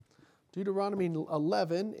Deuteronomy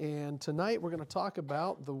 11, and tonight we're going to talk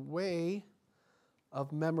about the way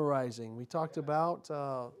of memorizing. We talked about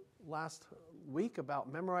last week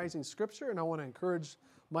about memorizing Scripture, and I want to encourage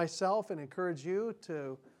myself and encourage you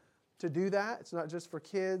to do that. It's not just for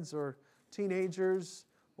kids or teenagers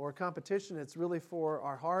or competition. It's really for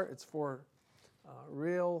our heart. It's for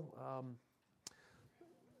real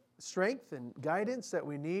strength and guidance that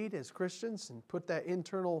we need as Christians, and put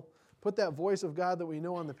that voice of God that we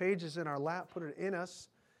know on the pages in our lap, put it in us,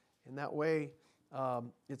 and that way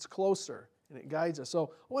it's closer and it guides us.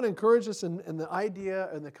 So I want to encourage us in the idea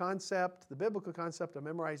and the concept, the biblical concept of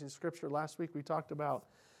memorizing Scripture. Last week we talked about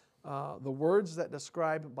the words that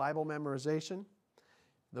describe Bible memorization,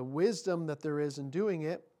 the wisdom that there is in doing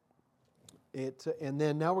it, and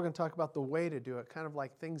then now we're going to talk about the way to do it, kind of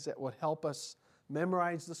like things that would help us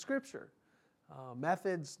memorize the Scripture.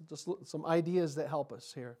 Methods, just some ideas that help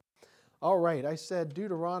us here. All right, I said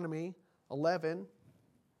Deuteronomy 11,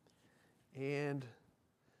 and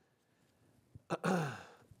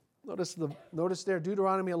notice there,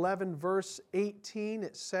 Deuteronomy 11, verse 18,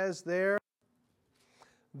 it says there,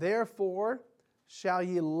 "Therefore shall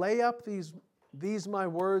ye lay up these my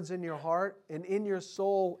words in your heart and in your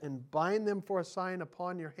soul, and bind them for a sign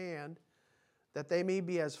upon your hand, that they may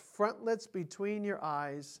be as frontlets between your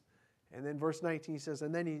eyes." And then verse 19 says,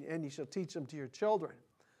 and you shall teach them to your children.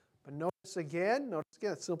 But notice again,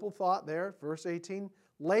 a simple thought there, verse 18,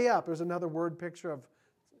 lay up. There's another word picture of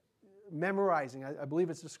memorizing. I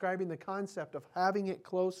believe it's describing the concept of having it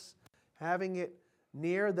close, having it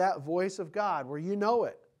near that voice of God where you know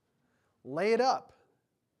it. Lay it up.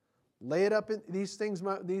 Lay it up in these things,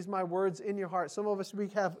 these my words in your heart. Some of us,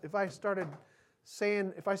 if I started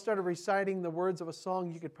reciting the words of a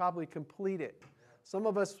song, you could probably complete it. Some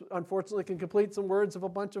of us, unfortunately, can complete some words of a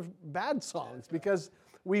bunch of bad songs because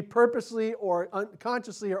we purposely or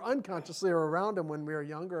consciously or unconsciously are around them when we were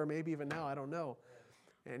younger, or maybe even now, I don't know.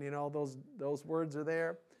 And those words are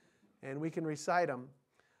there, and we can recite them.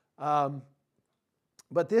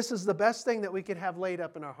 But this is the best thing that we can have laid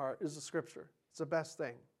up in our heart, is the Scripture. It's the best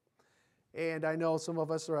thing. And I know some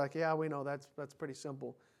of us are like, yeah, we know that's pretty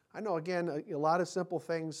simple. I know, again, a lot of simple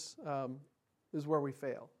things is where we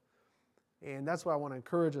fail. And that's why I want to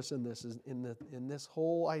encourage us in this, in this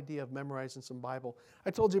whole idea of memorizing some Bible. I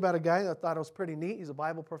told you about a guy that I thought was pretty neat. He's a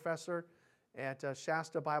Bible professor at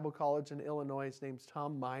Shasta Bible College in Illinois. His name's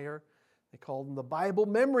Tom Meyer. They called him the Bible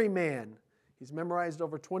Memory Man. He's memorized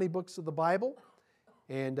over 20 books of the Bible,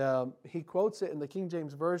 and he quotes it in the King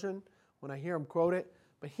James Version when I hear him quote it.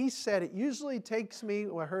 But he said it usually takes me,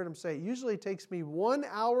 I heard him say, it usually takes me 1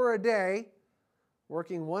 hour a day,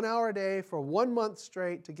 working 1 hour a day for 1 month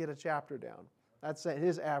straight to get a chapter down. That's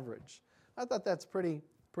his average. I thought that's pretty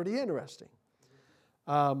interesting.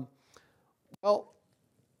 Well,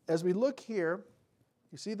 as we look here,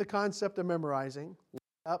 you see the concept of memorizing.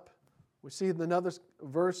 Up, we see another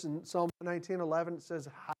verse in Psalm 19:11. It says,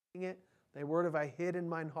 "Hiding it, thy word have I hid in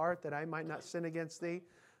mine heart, that I might not sin against thee."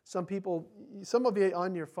 Some of you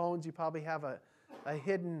on your phones, you probably have a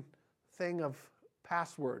hidden thing of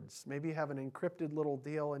passwords. Maybe you have an encrypted little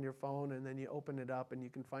deal in your phone, and then you open it up and you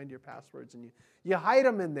can find your passwords, and you hide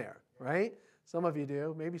them in there, right? Some of you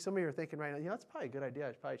do. Maybe some of you are thinking right now, that's probably a good idea.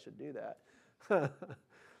 I probably should do that.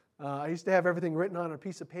 I used to have everything written on a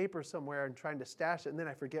piece of paper somewhere and trying to stash it, and then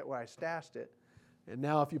I forget where I stashed it. And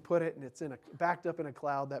now if you put it and it's backed up in a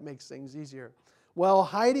cloud, that makes things easier. Well,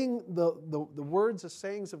 hiding the words, the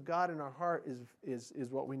sayings of God in our heart is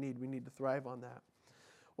what we need. We need to thrive on that.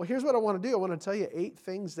 Well, here's what I want to do. I want to tell you 8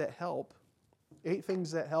 things that help. 8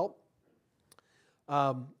 things that help.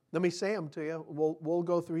 Let me say them to you. We'll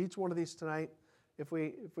go through each one of these tonight. If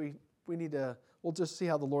we need to, we'll just see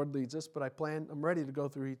how the Lord leads us. But I'm ready to go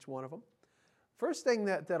through each one of them. First thing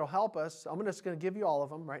that'll help us, I'm just going to give you all of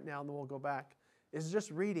them right now, and then we'll go back, is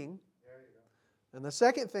just reading. And the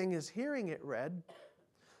second thing is hearing it read.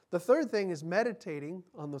 The third thing is meditating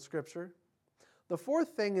on the Scripture. The fourth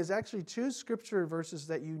thing is actually choose Scripture verses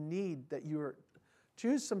that you need,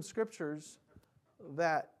 choose some Scriptures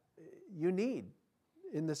that you need,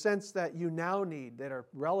 in the sense that you now need, that are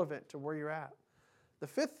relevant to where you're at. The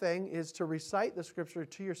fifth thing is to recite the Scripture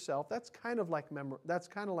to yourself. That's kind of like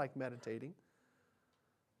meditating.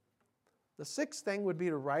 The sixth thing would be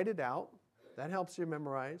to write it out. That helps you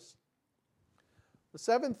memorize. The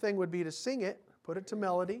seventh thing would be to sing it, put it to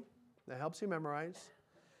melody. That helps you memorize.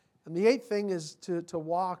 And the eighth thing is to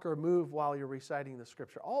walk or move while you're reciting the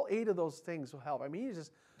Scripture. All 8 of those things will help. I mean,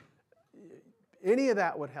 any of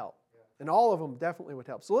that would help. And all of them definitely would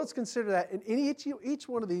help. So let's consider that. In each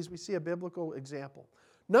one of these, we see a biblical example.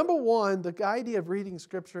 Number one, the idea of reading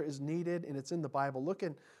Scripture is needed, and it's in the Bible. Look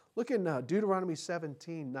Look in Deuteronomy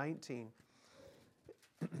 17:19.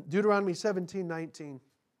 Deuteronomy 17:19.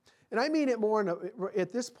 And I mean it more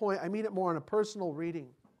at this point, I mean it more in a personal reading.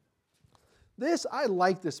 I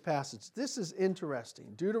like this passage. This is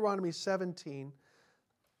interesting. Deuteronomy 17,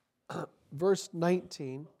 verse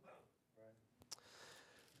 19.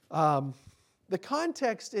 The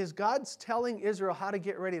context is God's telling Israel how to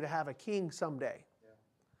get ready to have a king someday.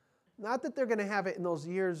 Not that they're going to have it in those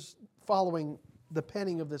years following the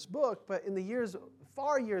penning of this book, but in the years,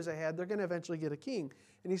 far years ahead, they're going to eventually get a king.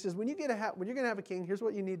 And he says, when you're going to have a king, here's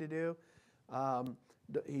what you need to do.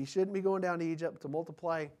 He shouldn't be going down to Egypt to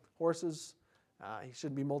multiply horses. He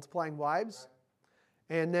shouldn't be multiplying wives.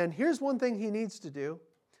 And then here's one thing he needs to do.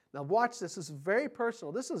 Now watch this. This is very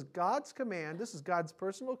personal. This is God's command. This is God's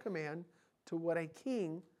personal command to what a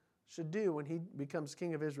king should do when he becomes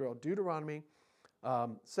king of Israel. Deuteronomy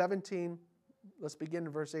 17, let's begin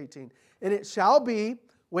in verse 18. And it shall be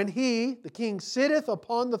when he, the king, sitteth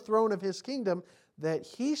upon the throne of his kingdom, that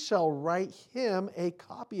he shall write him a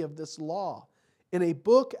copy of this law in a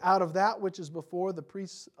book out of that which is before the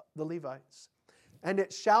priests, the Levites. And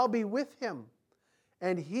it shall be with him,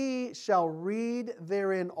 and he shall read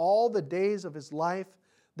therein all the days of his life,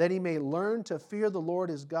 that he may learn to fear the Lord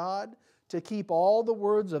his God, to keep all the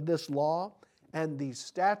words of this law and these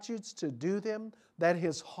statutes to do them, that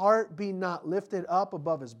his heart be not lifted up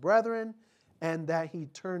above his brethren, and that he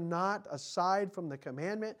turn not aside from the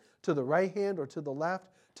commandment to the right hand or to the left,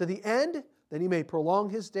 to the end that he may prolong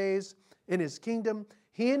his days in his kingdom,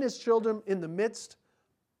 he and his children in the midst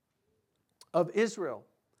of Israel.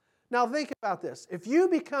 Now think about this. If you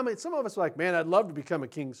become, some of us are like, man, I'd love to become a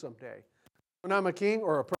king someday. When I'm a king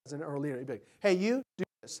or a president or a leader, you'd be like, hey, you do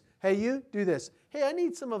this. Hey, you do this. Hey, I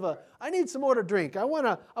need some more to drink. I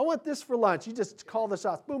want this for lunch. You just call the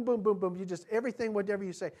shots. Boom, boom, boom, boom. You just, everything, whatever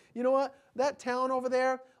you say. You know what? That town over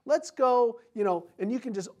there, let's go, and you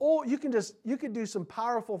can do some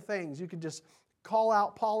powerful things. You can just call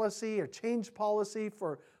out policy or change policy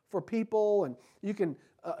for people, and you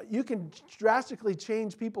can drastically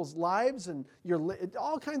change people's lives, and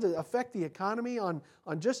all kinds of affect the economy on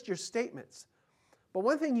just your statements. But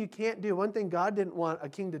one thing you can't do, one thing God didn't want a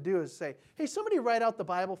king to do is say, hey, somebody write out the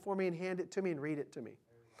Bible for me and hand it to me and read it to me.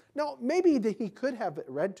 Now, maybe he could have it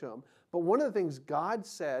read to him, but one of the things God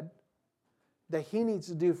said that he needs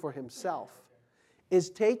to do for himself is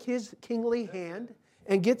take his kingly hand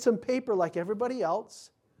and get some paper like everybody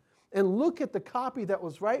else and look at the copy that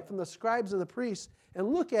was right from the scribes and the priests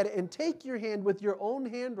and look at it and take your hand with your own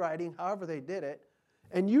handwriting, however they did it,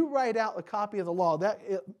 and you write out a copy of the law. That,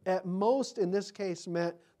 at most, in this case,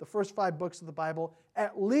 meant the first 5 books of the Bible.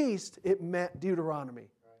 At least, it meant Deuteronomy.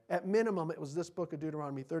 At minimum, it was this book of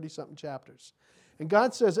Deuteronomy, 30-something chapters. And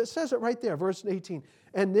God says, it says it right there, verse 18,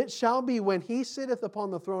 and it shall be when he sitteth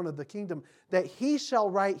upon the throne of the kingdom, that he shall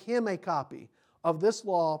write him a copy of this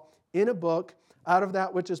law in a book out of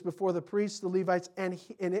that which is before the priests, the Levites, and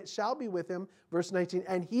it shall be with him, verse 19,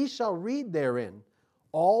 and he shall read therein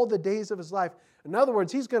all the days of his life. In other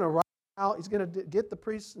words, he's going to write out, he's going to get the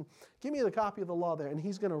priests and give me the copy of the law there, and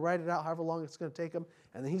he's going to write it out however long it's going to take him,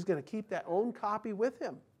 and then he's going to keep that own copy with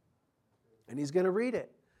him, and he's going to read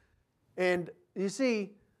it. And you see,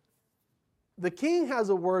 the king has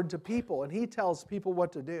a word to people, and he tells people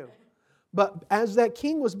what to do. But as that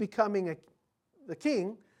king was becoming the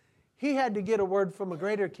king, he had to get a word from a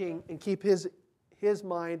greater king and keep his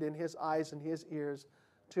mind and his eyes and his ears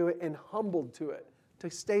to it and humbled to it, to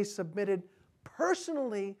stay submitted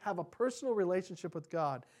personally, have a personal relationship with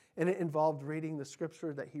God. And it involved reading the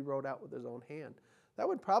scripture that he wrote out with his own hand. That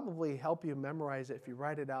would probably help you memorize it if you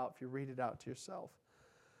write it out, if you read it out to yourself.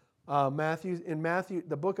 In Matthew,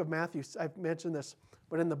 the book of Matthew, I've mentioned this,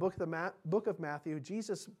 but in the book of Matthew,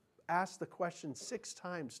 Jesus asked the question 6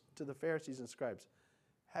 times to the Pharisees and scribes.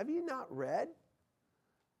 Have you not read?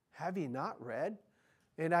 Have you not read?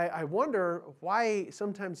 And I wonder why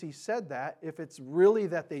sometimes he said that, if it's really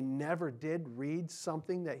that they never did read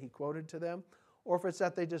something that he quoted to them, or if it's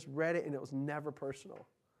that they just read it and it was never personal.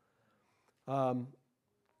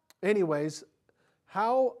 Anyways,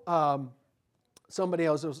 how somebody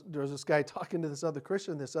else, there was this guy talking to this other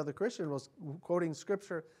Christian was quoting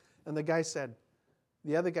scripture, and the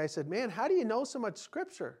other guy said, man, how do you know so much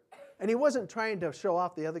scripture? And he wasn't trying to show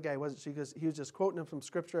off the other guy, because he was just quoting him from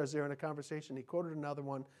scripture as they were in a conversation. He quoted another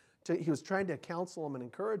one. He was trying to counsel him and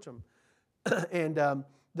encourage him. And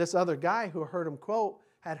this other guy who heard him quote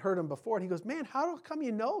had heard him before. And he goes, man, how come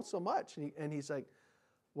you know so much? And he's like,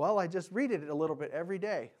 well, I just read it a little bit every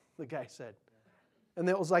day, the guy said. And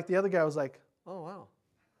it was like the other guy was like, oh, wow.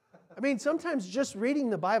 I mean, sometimes just reading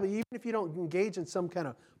the Bible, even if you don't engage in some kind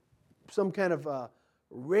of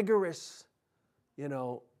rigorous,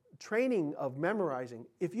 training of memorizing.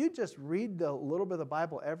 If you just read a little bit of the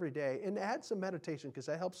Bible every day and add some meditation, because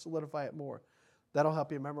that helps solidify it more, that'll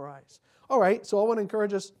help you memorize. All right, so I want to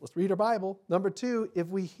encourage us, let's read our Bible. Number 2, if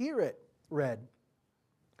we hear it read.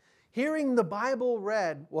 Hearing the Bible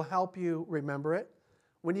read will help you remember it.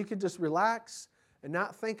 When you can just relax and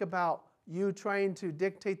not think about you trying to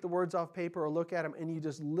dictate the words off paper or look at them, and you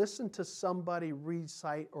just listen to somebody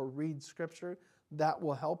recite or read Scripture, that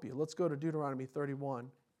will help you. Let's go to Deuteronomy 31.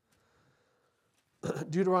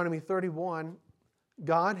 Deuteronomy 31,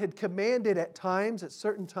 God had commanded at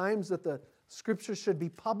certain times, that the Scripture should be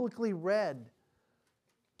publicly read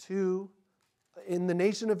in the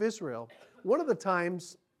nation of Israel. One of the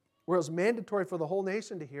times where it was mandatory for the whole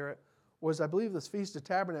nation to hear it was, I believe, this Feast of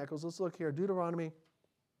Tabernacles. Let's look here, Deuteronomy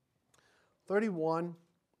 31.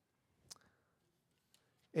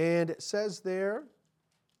 And it says there,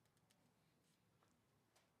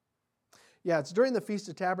 it's during the Feast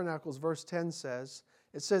of Tabernacles, verse 10 says,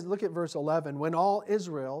 look at verse 11, when all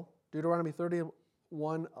Israel, Deuteronomy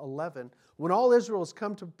 31:11, when all Israel has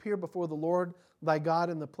come to appear before the Lord thy God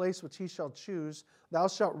in the place which he shall choose, thou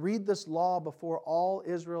shalt read this law before all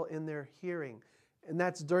Israel in their hearing. And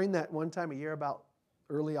that's during that one time a year, about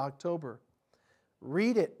early October.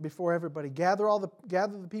 Read it before everybody. Gather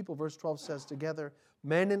the people, verse 12 says, together,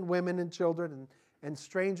 men and women and children and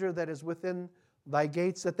stranger that is within thy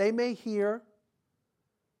gates, that they may hear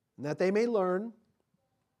and that they may learn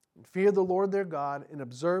and fear the Lord their God and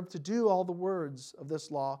observe to do all the words of this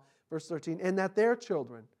law. Verse 13, and that their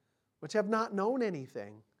children, which have not known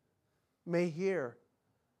anything, may hear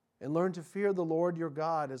and learn to fear the Lord your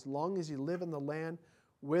God as long as you live in the land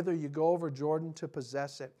whither you go over Jordan to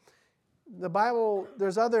possess it. The Bible,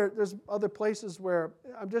 there's other places where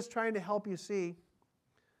I'm just trying to help you see,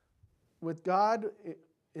 with God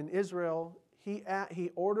in Israel, He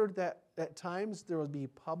ordered that at times there would be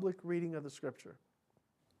public reading of the Scripture,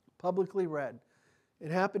 publicly read.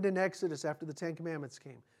 It happened in Exodus after the Ten Commandments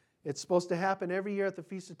came. It's supposed to happen every year at the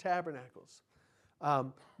Feast of Tabernacles.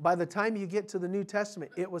 By the time you get to the New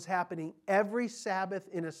Testament, it was happening every Sabbath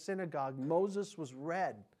in a synagogue. Moses was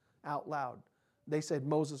read out loud. They said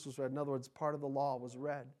Moses was read. In other words, part of the law was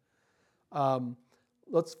read.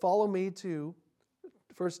 Let's follow me to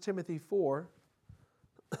 1 Timothy 4.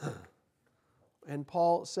 And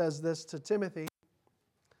Paul says this to Timothy.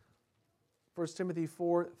 1 Timothy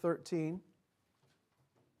 4:13.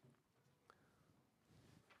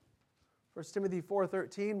 1 Timothy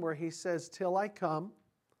 4:13, where he says, till I come,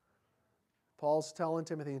 Paul's telling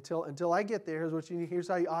Timothy, until I get there, here's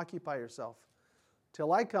how you occupy yourself.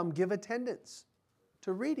 Till I come, give attendance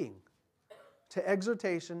to reading, to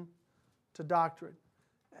exhortation, to doctrine.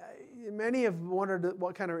 Many have wondered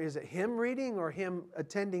what kind of, is it him reading or him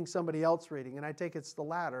attending somebody else reading? And I take it's the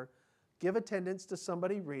latter. Give attendance to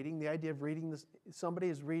somebody reading. The idea of reading somebody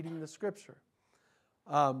is reading the Scripture.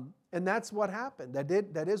 And that's what happened.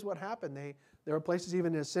 That is what happened. There were places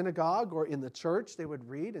even in a synagogue or in the church they would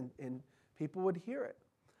read and people would hear it.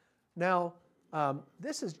 Now,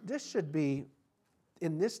 this should be,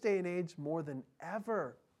 in this day and age, more than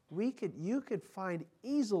ever. You could find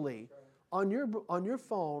easily on your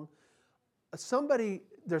phone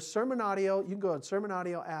there's sermon audio. You can go on Sermon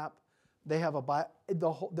Audio app. They have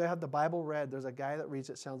they have the Bible read. There's a guy that reads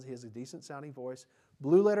it. He has a decent sounding voice.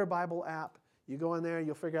 Blue Letter Bible app. You go in there,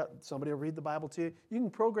 you'll figure out somebody will read the Bible to you. You can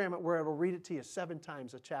program it where it'll read it to you 7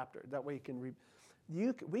 times a chapter. That way you can read.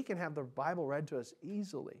 We can have the Bible read to us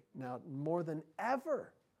easily now, more than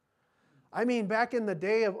ever. I mean, back in the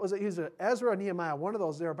day of Ezra and Nehemiah, one of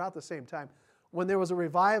those, they're about the same time, when there was a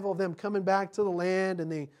revival of them coming back to the land, and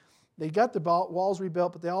they got the walls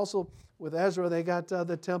rebuilt, but they also, with Ezra, they got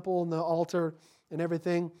the temple and the altar and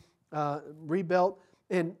everything rebuilt.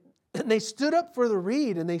 And they stood up for the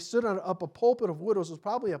read, and they stood up a pulpit of wood, which was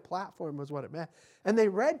probably a platform, was what it meant. And they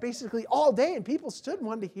read basically all day, and people stood and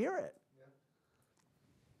wanted to hear it.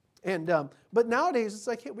 And but nowadays it's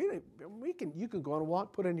like, hey, you can go on a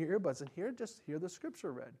walk, put in your earbuds, and just hear the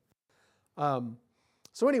Scripture read.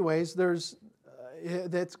 So, anyways,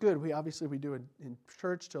 that's good. We do it in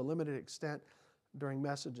church to a limited extent during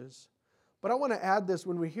messages. But I want to add this: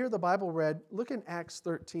 when we hear the Bible read, look in Acts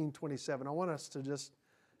 13:27. I want us to just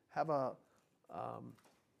have a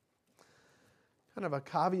kind of a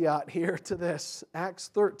caveat here to this.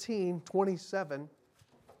 Acts 13:27.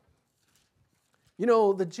 You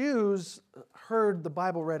know, the Jews heard the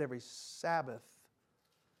Bible read every Sabbath,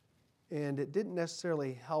 and it didn't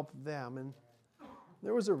necessarily help them, and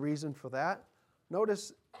there was a reason for that.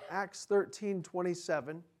 Notice Acts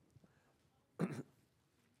 13:27.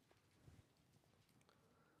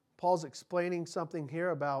 Paul's explaining something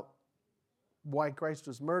here about why Christ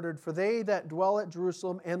was murdered. For they that dwell at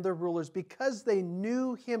Jerusalem and their rulers, because they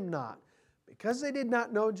knew him not, because they did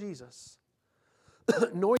not know Jesus,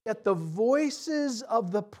 nor yet the voices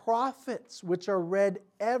of the prophets, which are read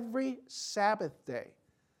every Sabbath day,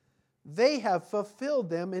 they have fulfilled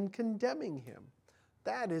them in condemning him.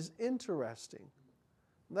 That is interesting.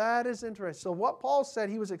 That is interesting. So what Paul said,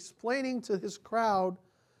 he was explaining to his crowd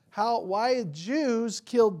why Jews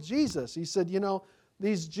killed Jesus. He said,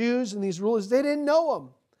 these Jews and these rulers, they didn't know him.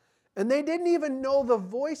 And they didn't even know the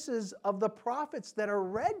voices of the prophets that are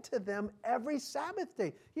read to them every Sabbath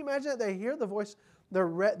day. Can you imagine that? They hear the voice,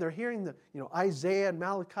 they're hearing the, Isaiah and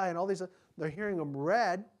Malachi and all these, they're hearing them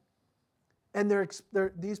read. And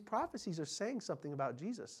these prophecies are saying something about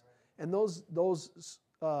Jesus. And those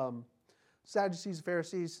Sadducees,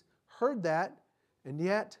 Pharisees heard that, and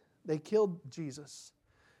yet they killed Jesus.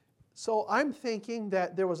 So I'm thinking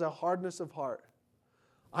that there was a hardness of heart.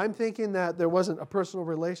 I'm thinking that there wasn't a personal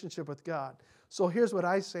relationship with God. So here's what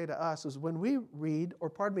I say to us is when we read,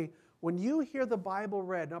 when you hear the Bible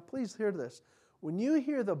read, now please hear this. When you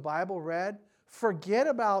hear the Bible read, forget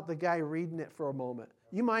about the guy reading it for a moment.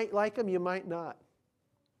 You might like him, you might not.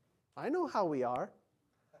 I know how we are.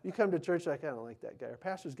 You come to church like, I don't like that guy. Our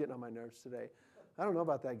pastor's getting on my nerves today. I don't know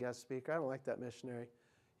about that guest speaker. I don't like that missionary.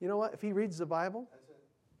 You know what? If he reads the Bible,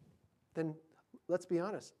 then let's be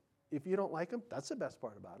honest. If you don't like him, that's the best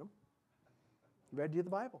part about him. He read you the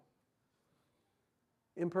Bible.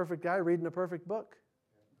 Imperfect guy reading a perfect book.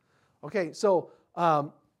 Okay, so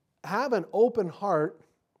have an open heart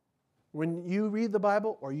when you read the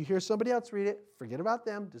Bible or you hear somebody else read it. Forget about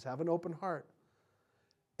them. Just have an open heart.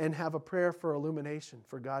 And have a prayer for illumination,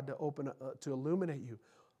 for God to illuminate you.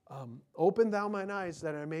 Open thou mine eyes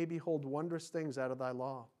that I may behold wondrous things out of thy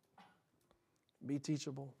law. Be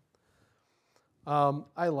teachable.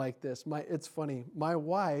 I like this. It's funny. My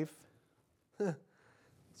wife,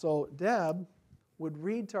 so Deb would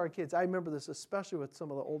read to our kids. I remember this especially with some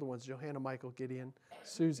of the older ones, Johanna, Michael, Gideon,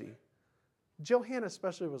 Susie. Johanna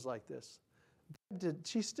especially was like this.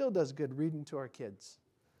 She still does good reading to our kids.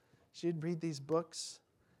 She'd read these books.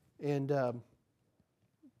 And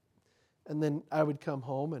then I would come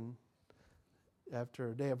home and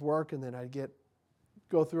after a day of work, and then I'd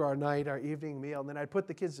go through our evening meal, and then I'd put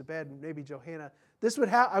the kids to bed, and maybe Johanna,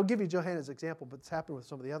 I'll give you Johanna's example, but it's happened with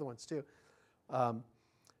some of the other ones too.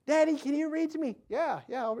 Daddy, can you read to me? Yeah,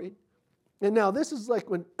 I'll read. And now this is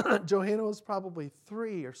like when Johanna was probably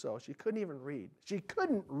 3 or so. She couldn't even read. She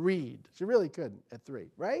couldn't read. She really couldn't at 3,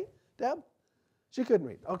 right, Deb? She couldn't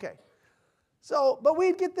read. Okay. So, but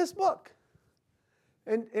we'd get this book.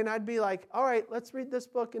 And I'd be like, all right, let's read this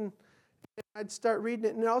book. And I'd start reading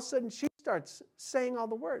it. And all of a sudden, she starts saying all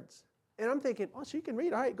the words. And I'm thinking, oh, she can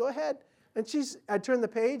read. All right, go ahead. And I turn the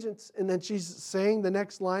page, and then she's saying the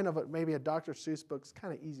next line of maybe a Dr. Seuss book. It's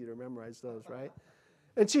kind of easy to memorize those, right?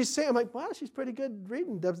 And she's saying, I'm like, wow, she's pretty good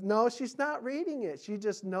reading. No, she's not reading it. She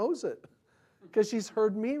just knows it because she's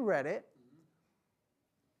heard me read it.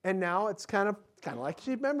 And now it's kind of like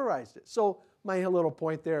she memorized it. So my little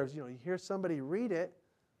point there is, you hear somebody read it,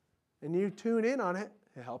 and you tune in on it.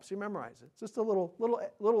 It helps you memorize it. It's just a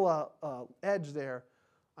little edge there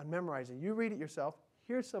on memorizing. You read it yourself,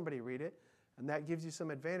 hear somebody read it, and that gives you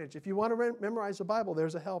some advantage. If you want to memorize the Bible,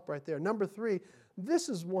 there's a help right there. Number 3, this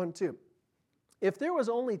is one too. If there was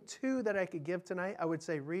only 2 that I could give tonight, I would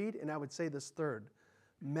say read, and I would say this third.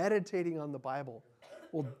 Meditating on the Bible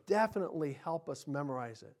will definitely help us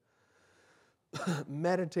memorize it.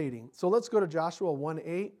 Meditating. So let's go to Joshua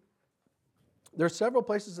 1:8. There are several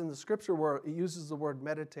places in the scripture where it uses the word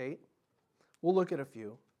meditate. We'll look at a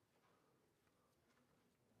few.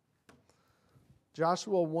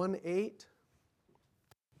 Joshua 1:8.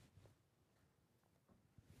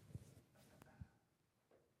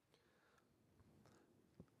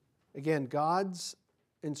 Again, God's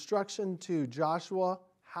instruction to Joshua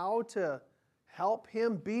how to help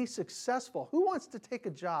him be successful. Who wants to take a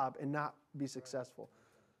job and not be successful?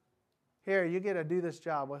 Here, you get to do this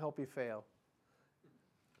job. We'll help you fail.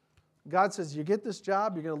 God says, you get this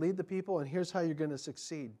job, you're going to lead the people, and here's how you're going to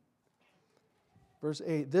succeed. Verse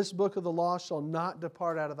 8, this book of the law shall not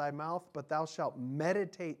depart out of thy mouth, but thou shalt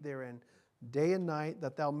meditate therein day and night,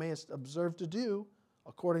 that thou mayest observe to do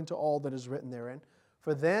according to all that is written therein.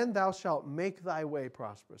 For then thou shalt make thy way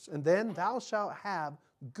prosperous, and then thou shalt have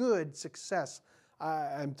good success.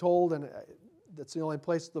 I'm told, and that's the only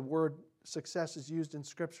place the word success is used in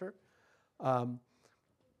Scripture.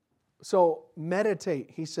 So meditate,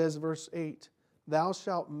 he says, verse 8, thou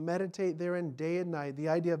shalt meditate therein day and night. The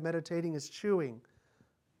idea of meditating is chewing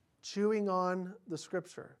on the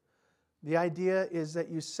Scripture. The idea is that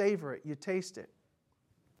you savor it, you taste it.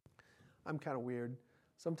 I'm kind of weird.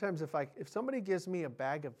 Sometimes if somebody gives me a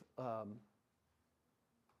bag of,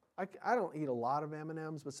 I don't eat a lot of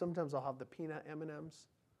M&Ms, but sometimes I'll have the peanut M&Ms.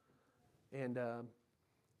 And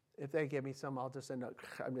if they give me some, I'll just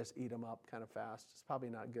eat them up kind of fast. It's probably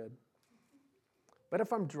not good. But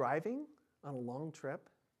if I'm driving on a long trip,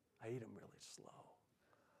 I eat them really slow.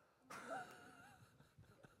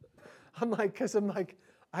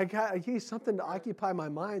 I need something to occupy my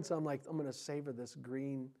mind, so I'm going to savor this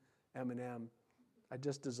green M&M. I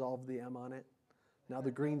just dissolved the M on it. Now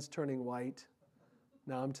the green's turning white.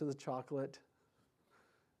 Now I'm to the chocolate.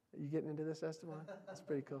 Are you getting into this, Esteban? That's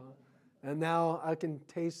pretty cool. And now I can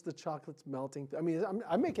taste the chocolates melting. I mean,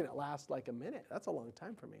 I'm making it last like a minute. That's a long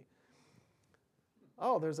time for me.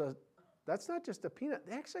 Oh, that's not just a peanut.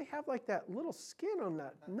 They actually have like that little skin on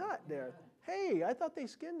that nut there. Hey, I thought they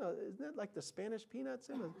skinned isn't that like the Spanish peanuts?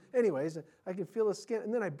 Anyways, I can feel the skin,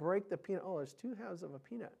 and then I break the peanut. Oh, there's 2 halves of a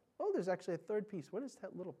peanut. Oh, there's actually a third piece. What is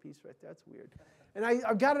that little piece right there? That's weird. And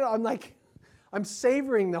I've got it. I'm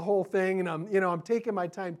savoring the whole thing, and I'm taking my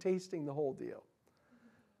time tasting the whole deal.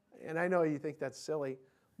 And I know you think that's silly,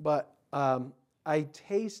 but I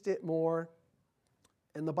taste it more.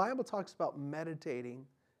 And the Bible talks about meditating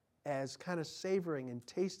as kind of savoring and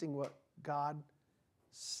tasting what God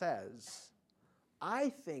says. I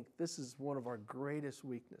think this is one of our greatest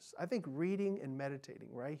weaknesses. I think reading and meditating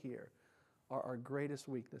right here are our greatest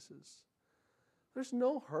weaknesses. There's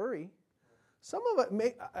no hurry. Some of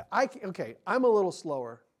it I'm a little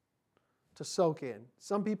slower to soak in.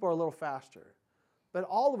 Some people are a little faster. But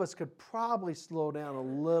all of us could probably slow down a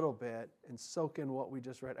little bit and soak in what we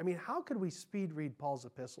just read. I mean, how could we speed read Paul's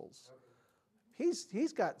epistles?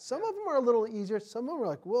 He's got, some of them are a little easier. Some of them are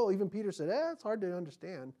like, whoa, even Peter said, it's hard to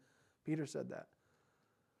understand. Peter said that.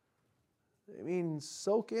 I mean,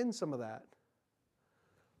 soak in some of that.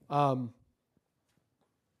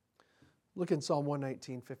 Look in Psalm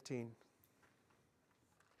 119:15.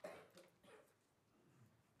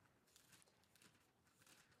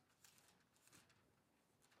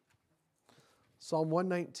 Psalm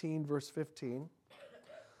 119, verse 15.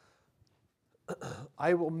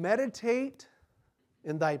 I will meditate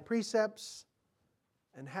in thy precepts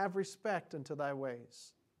and have respect unto thy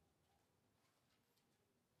ways.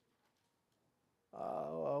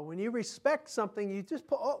 When you respect something, you just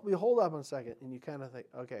we hold up a second, and you kind of think,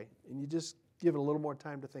 okay, and you just give it a little more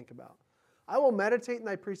time to think about. I will meditate in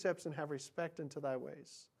thy precepts and have respect unto thy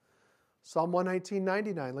ways. Psalm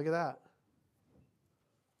 119:99, look at that.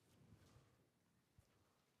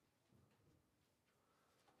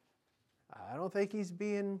 I don't think he's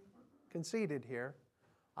being conceited here.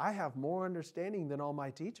 I have more understanding than all my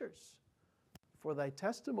teachers, for thy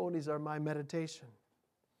testimonies are my meditation.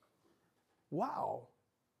 Wow.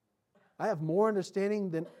 I have more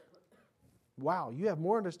understanding than, you have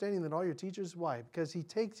more understanding than all your teachers. Why? Because he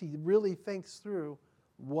really thinks through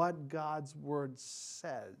what God's word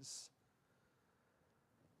says.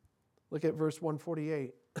 Look at verse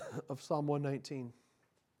 148 of Psalm 119.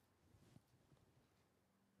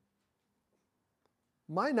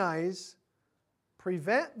 Mine eyes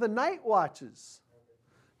prevent the night watches.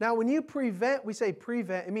 Now, when you prevent, we say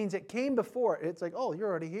prevent, it means it came before. It's like, oh, you're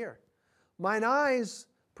already here. Mine eyes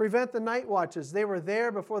prevent the night watches. They were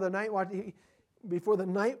there before the night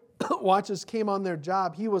watches came on their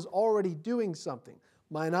job. He was already doing something.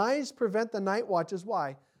 Mine eyes prevent the night watches.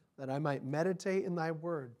 Why? That I might meditate in thy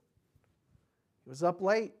word. He was up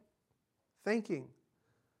late thinking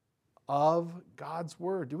of God's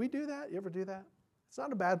word. Do we do that? You ever do that? It's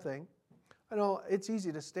not a bad thing. I know it's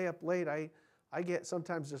easy to stay up late. I get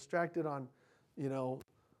sometimes distracted on,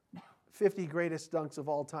 50 greatest dunks of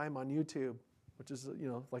all time on YouTube, which is,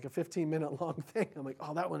 like a 15-minute long thing. I'm like,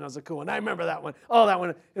 oh, that one was a cool one. I remember that one. Oh, that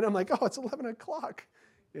one. And I'm like, oh, it's 11 o'clock,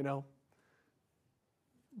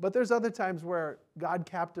 But there's other times where God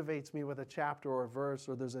captivates me with a chapter or a verse,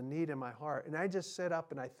 or there's a need in my heart. And I just sit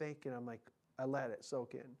up and I think, and I'm like, I let it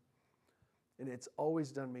soak in. And it's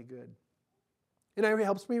always done me good. And it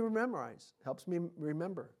helps me memorize, helps me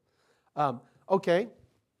remember. Okay.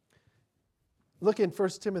 Look in 1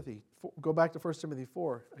 Timothy. Go back to 1 Timothy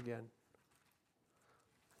 4 again.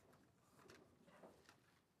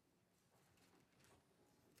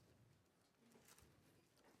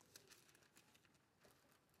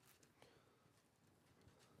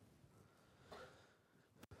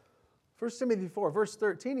 First Timothy 4, verse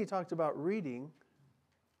 13, he talked about reading.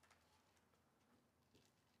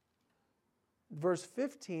 Verse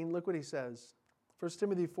 15, look what he says. 1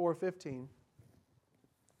 Timothy 4:15.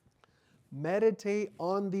 Meditate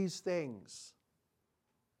on these things.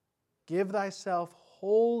 Give thyself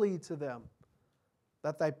holy to them,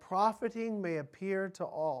 that thy profiting may appear to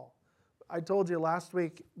all. I told you last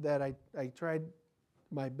week that I tried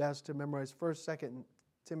my best to memorize 1st, 2nd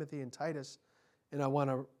Timothy and Titus, and I want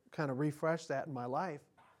to kind of refresh that in my life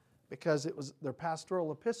because they're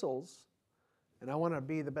pastoral epistles, and I want to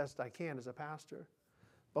be the best I can as a pastor.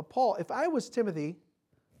 But Paul, if I was Timothy,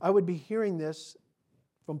 I would be hearing this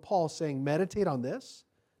from Paul saying, meditate on this,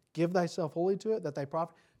 give thyself wholly to it, that thy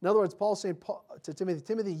profit. In other words, Paul's saying to Timothy,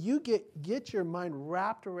 Timothy, you get your mind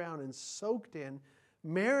wrapped around and soaked in,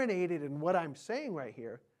 marinated in what I'm saying right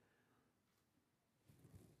here.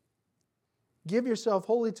 Give yourself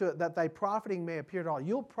wholly to it, that thy profiting may appear to all.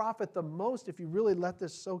 You'll profit the most if you really let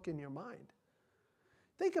this soak in your mind.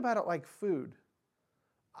 Think about it like food.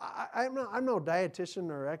 I'm no dietitian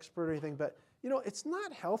or expert or anything, but it's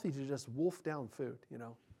not healthy to just wolf down food,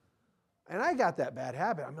 And I got that bad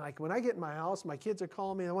habit. I'm like, when I get in my house, my kids are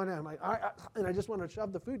calling me, I'm like, and I just want to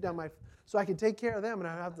shove the food down so I can take care of them, and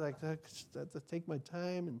I have to take my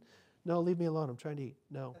time and no, leave me alone. I'm trying to eat.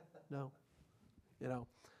 No.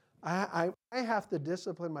 I have to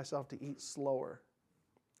discipline myself to eat slower.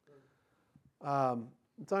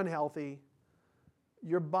 It's unhealthy.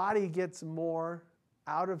 Your body gets more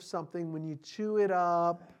out of something when you chew it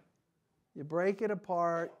up, you break it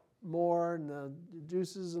apart more, and the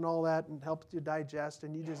juices and all that, and helps you digest,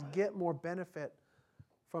 and you just get more benefit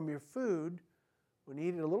from your food when you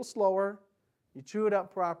eat it a little slower, you chew it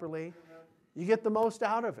up properly, you get the most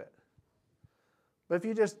out of it. But if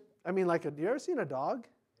you just, have you ever seen a dog?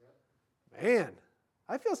 Man,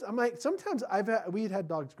 I'm like, sometimes we'd had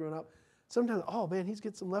dogs growing up. Sometimes, oh man, he's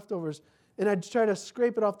getting some leftovers. And I'd try to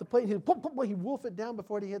scrape it off the plate, and he'd wolf it down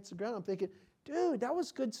before he hits the ground. I'm thinking, dude, that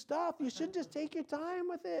was good stuff. You should just take your time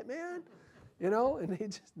with it, man. And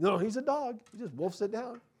he's a dog. He just wolfs it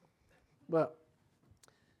down. But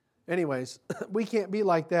anyways, we can't be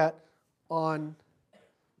like that on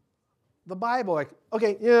the Bible. Like,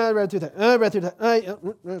 okay, yeah, I read through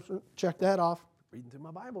that. Check that off. Reading through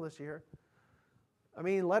my Bible this year.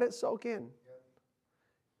 Let it soak in.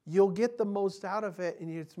 You'll get the most out of it, and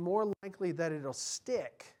it's more likely that it'll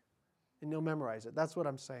stick, and you'll memorize it. That's what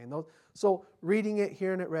I'm saying. So reading it,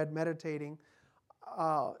 hearing it read, meditating.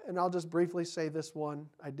 And I'll just briefly say this one.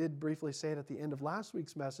 I did briefly say it at the end of last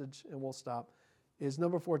week's message, and we'll stop. Is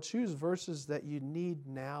number 4, choose verses that you need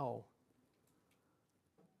now.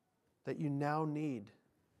 That you now need.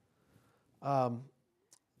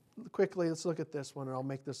 Quickly, let's look at this one, and I'll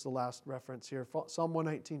make this the last reference here. Psalm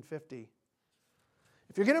 119:50.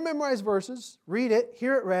 If you're going to memorize verses, read it,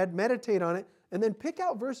 hear it read, meditate on it, and then pick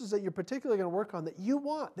out verses that you're particularly going to work on, that you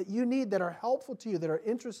want, that you need, that are helpful to you, that are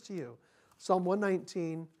interest to you. Psalm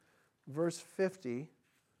 119, verse 50.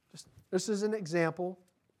 This is an example.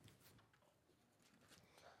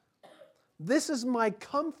 This is my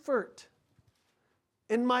comfort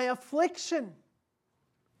in my affliction.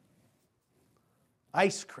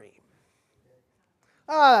 Ice cream.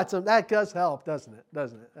 That does help, doesn't it?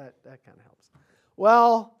 That kind of helps.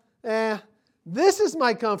 Well, this is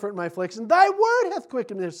my comfort in my affliction. Thy word hath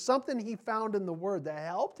quickened me. There's something he found in the word that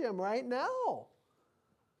helped him right now.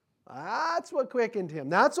 That's what quickened him.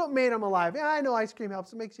 That's what made him alive. Yeah, I know ice cream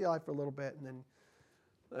helps. It makes you alive for a little bit, and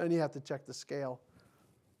then you have to check the scale.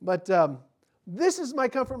 But this is my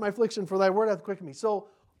comfort in my affliction, for thy word hath quickened me. So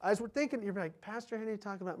as we're thinking, you're like, Pastor Henry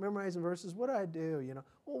talking about memorizing verses. What do I do?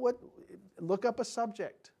 Well, look up a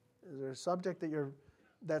subject. Is there a subject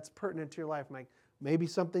that's pertinent to your life? Like maybe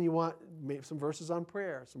something you want, maybe some verses on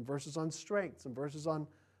prayer, some verses on strength, some verses on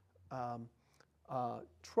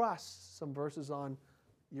trust, some verses on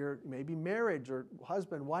your maybe marriage or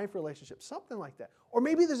husband-wife relationship, something like that. Or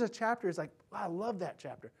maybe there's a chapter, it's like, I love that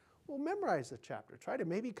chapter. Well, memorize the chapter. Try to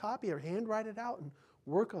maybe copy or handwrite it out and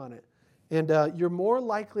work on it. And you're more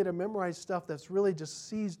likely to memorize stuff that's really just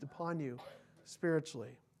seized upon you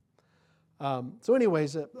spiritually. So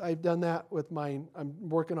anyways, I've done that with mine. I'm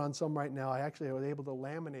working on some right now. I was able to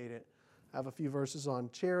laminate it. I have a few verses on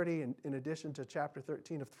charity in addition to chapter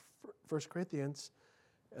 13 of 1 Corinthians,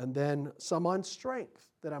 and then some on strength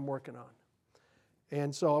that I'm working on.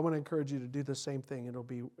 And so I want to encourage you to do the same thing. It'll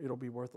be worth it.